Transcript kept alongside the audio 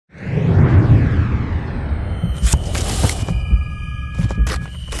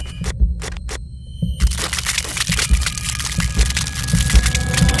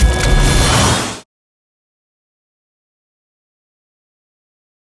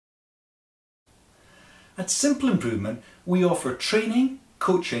At Simple Improvement, we offer training,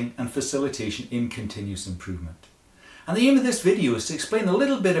 coaching and facilitation in continuous improvement. And the aim of this video is to explain a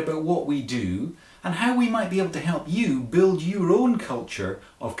little bit about what we do and how we might be able to help you build your own culture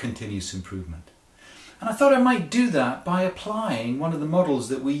of continuous improvement. And I thought I might do that by applying one of the models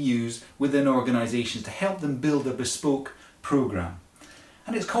that we use within organisations to help them build a bespoke programme.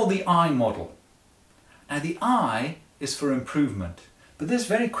 And it's called the iModel. Now the I is for improvement, but this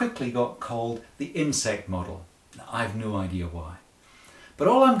very quickly got called the insect model. Now, I've no idea why. But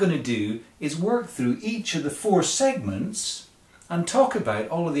all I'm going to do is work through each of the 4 segments and talk about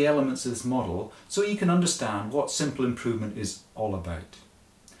all of the elements of this model so you can understand what simple improvement is all about.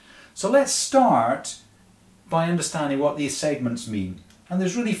 So let's start by understanding what these segments mean. And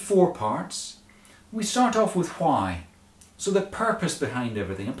there's really 4 parts. We start off with why. So the purpose behind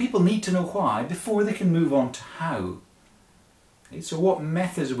everything. And people need to know why before they can move on to how. Okay, so what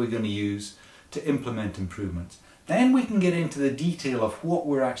methods are we going to use to implement improvements? Then we can get into the detail of what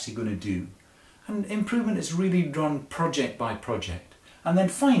we're actually going to do. And improvement is really run project by project. And then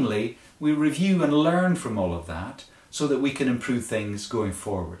finally, we review and learn from all of that so that we can improve things going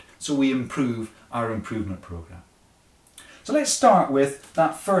forward. So we improve our improvement program. So let's start with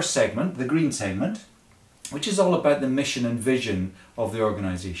that first segment, the green segment, which is all about the mission and vision of the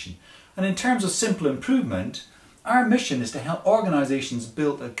organisation. And in terms of simple improvement, our mission is to help organisations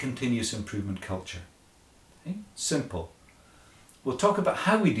build a continuous improvement culture. Okay? Simple. We'll talk about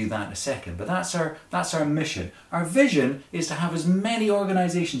how we do that in a second, but that's our mission. Our vision is to have as many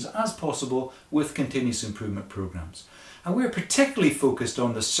organisations as possible with continuous improvement programs. And we're particularly focused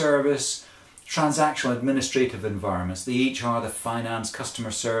on the service, transactional administrative environments, the HR, the finance, customer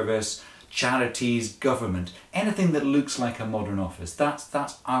service, charities, government, anything that looks like a modern office.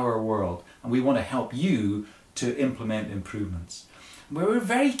 That's our world, and we want to help you to implement improvements. We're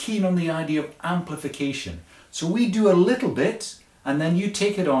very keen on the idea of amplification. So we do a little bit and then you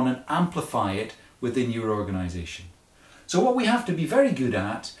take it on and amplify it within your organisation. So what we have to be very good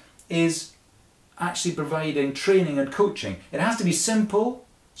at is actually providing training and coaching. It has to be simple,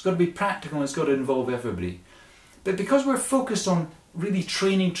 it's got to be practical, and it's got to involve everybody. But because we're focused on really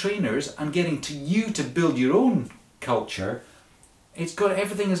training trainers and getting to you to build your own culture,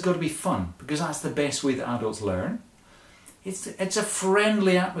 everything has got to be fun, because that's the best way that adults learn. It's a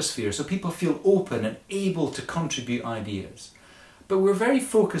friendly atmosphere, so people feel open and able to contribute ideas. But we're very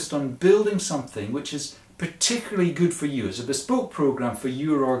focused on building something which is particularly good for you. It's a bespoke program for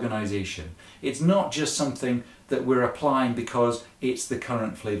your organisation. It's not just something that we're applying because it's the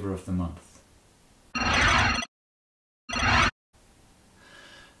current flavour of the month.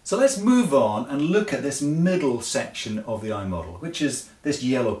 So let's move on and look at this middle section of the iModel, which is this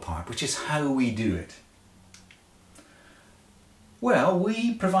yellow part, which is how we do it. Well,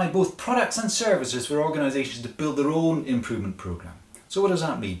 we provide both products and services for organisations to build their own improvement programme. So what does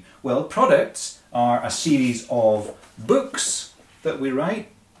that mean? Well, products are a series of books that we write,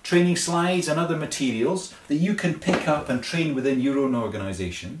 training slides and other materials that you can pick up and train within your own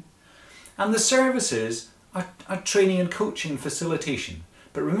organisation. And the services are training and coaching and facilitation.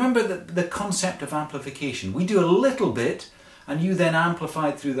 But remember the concept of amplification. We do a little bit and you then amplify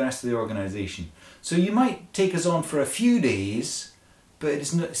it through the rest of the organisation. So you might take us on for a few days, but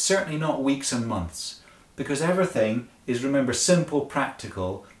it's certainly not weeks and months, because everything is, remember, simple,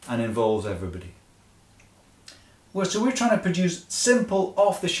 practical and involves everybody. Well, so we're trying to produce simple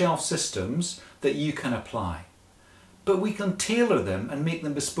off-the-shelf systems that you can apply. But we can tailor them and make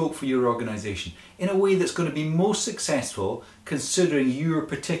them bespoke for your organisation in a way that's going to be most successful considering your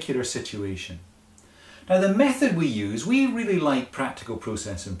particular situation. Now the method we use, we really like practical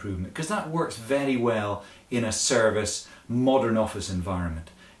process improvement because that works very well in a service, modern office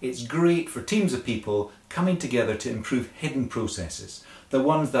environment. It's great for teams of people coming together to improve hidden processes, the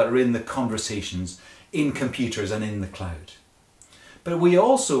ones that are in the conversations, in computers and in the cloud. But we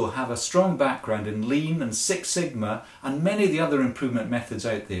also have a strong background in Lean and Six Sigma and many of the other improvement methods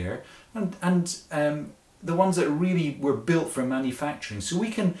out there, and the ones that really were built for manufacturing. So we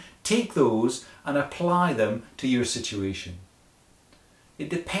can take those and apply them to your situation. It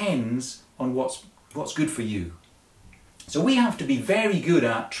depends on what's good for you. So we have to be very good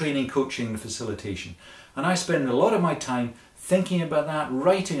at training, coaching and facilitation. And I spend a lot of my time thinking about that,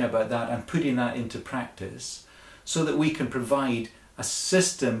 writing about that and putting that into practice so that we can provide a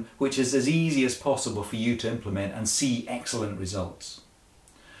system which is as easy as possible for you to implement and see excellent results.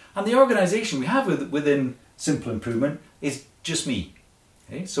 And the organisation we have within Simple Improvement is just me.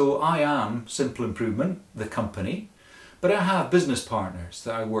 Okay? So I am Simple Improvement, the company, but I have business partners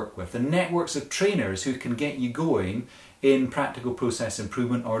that I work with and networks of trainers who can get you going in practical process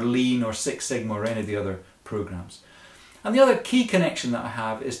improvement or Lean or Six Sigma or any of the other programs. And the other key connection that I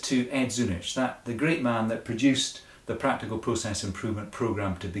have is to Ed Zunich, the great man that produced the practical process improvement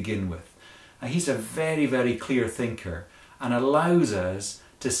program to begin with. And he's a very, very clear thinker and allows us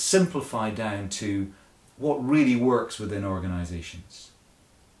to simplify down to what really works within organizations.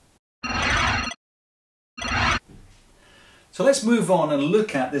 So let's move on and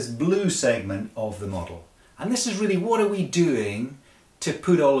look at this blue segment of the model. And this is really, what are we doing to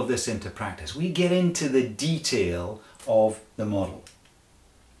put all of this into practice? We get into the detail of the model.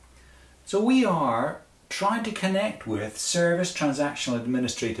 So we are trying to connect with service transactional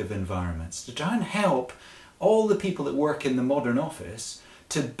administrative environments to try and help all the people that work in the modern office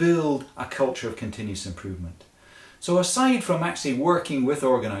to build a culture of continuous improvement. So aside from actually working with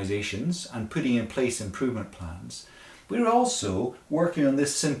organizations and putting in place improvement plans, we're also working on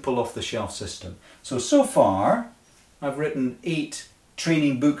this simple off-the-shelf system. So far, I've written 8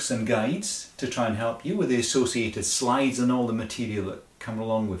 training books and guides to try and help you with the associated slides and all the material that come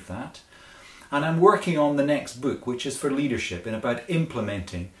along with that. And I'm working on the next book, which is for leadership and about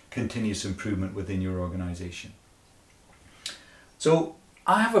implementing continuous improvement within your organization. So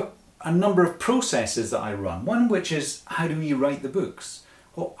I have a number of processes that I run. One which is, how do you write the books?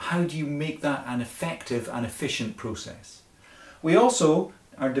 Well, how do you make that an effective and efficient process? We also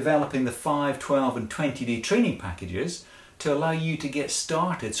are developing the 5, 12 and 20-day training packages to allow you to get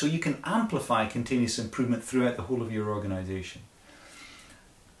started so you can amplify continuous improvement throughout the whole of your organization.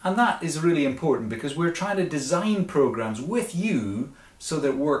 And that is really important because we're trying to design programs with you so that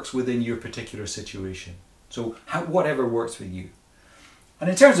it works within your particular situation. So whatever works for you. And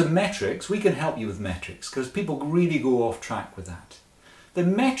in terms of metrics, we can help you with metrics because people really go off track with that. The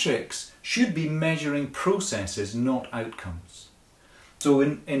metrics should be measuring processes, not outcomes. So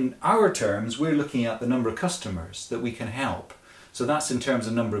in our terms, we're looking at the number of customers that we can help. So that's in terms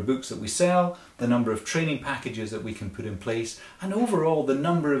of number of books that we sell, the number of training packages that we can put in place, and overall the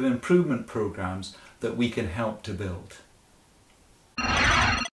number of improvement programs that we can help to build.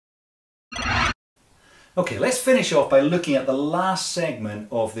 Okay, let's finish off by looking at the last segment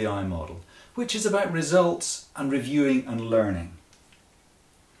of the iModel, which is about results and reviewing and learning.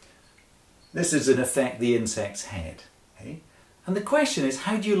 This is in effect the insect's head. Okay? And the question is,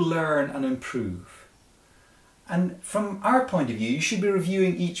 how do you learn and improve? And from our point of view, you should be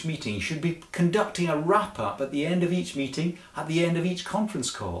reviewing each meeting. You should be conducting a wrap-up at the end of each meeting, at the end of each conference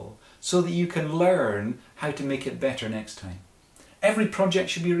call, so that you can learn how to make it better next time. Every project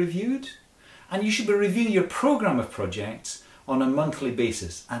should be reviewed, and you should be reviewing your program of projects on a monthly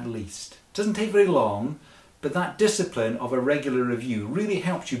basis at least. It doesn't take very long, but that discipline of a regular review really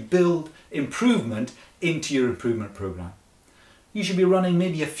helps you build improvement into your improvement program. You should be running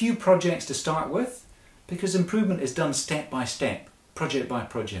maybe a few projects to start with, because improvement is done step by step, project by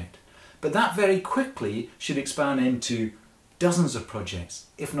project. But that very quickly should expand into dozens of projects,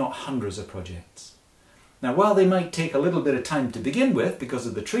 if not hundreds of projects. Now, while they might take a little bit of time to begin with because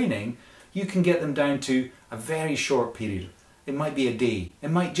of the training, you can get them down to a very short period. It might be a day.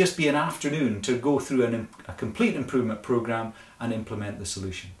 It might just be an afternoon to go through a complete improvement program and implement the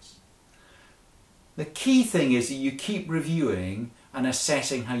solutions. The key thing is that you keep reviewing and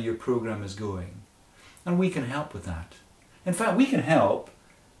assessing how your program is going. And we can help with that. In fact, we can help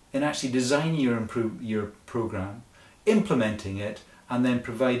in actually designing your program, implementing it, and then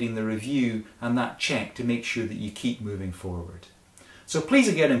providing the review and that check to make sure that you keep moving forward. So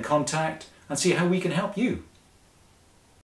please get in contact and see how we can help you.